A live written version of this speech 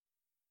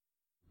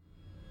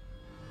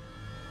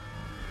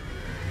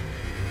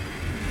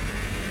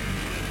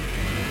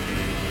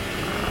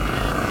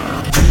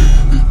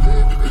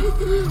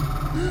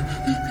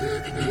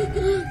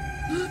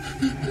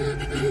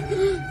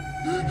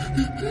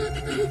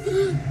No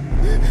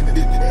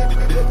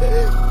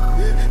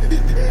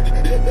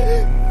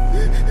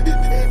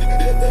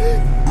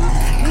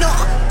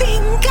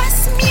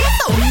tengas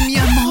miedo, mi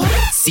amor.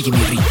 Sigue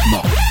mi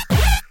ritmo.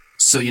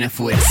 Soy una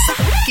fuerza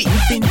que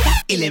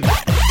intenta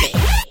elevarte.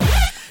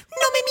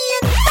 No me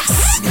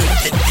mientas. No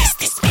intentes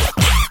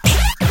despertarte.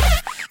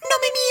 No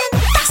me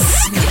mientas.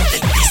 No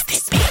intentes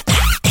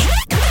despertarte.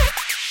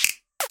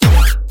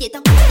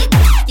 Quieto, quieto,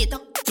 quieto,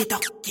 quieto,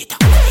 quieto, quieto,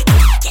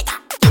 quieto,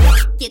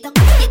 quieto, quieto,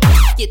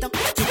 quieto, quieto,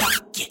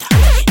 quieto.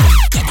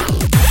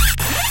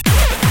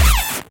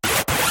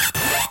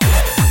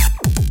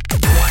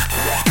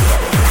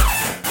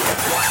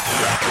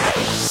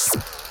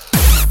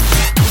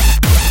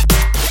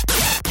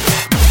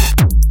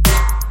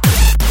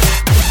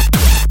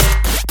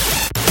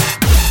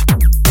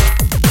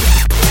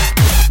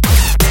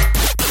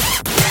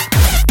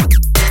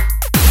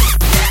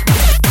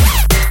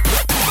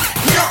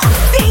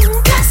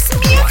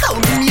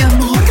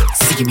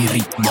 Sigue mi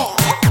ritmo.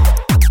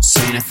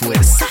 Soy una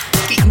fuerza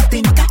que intenta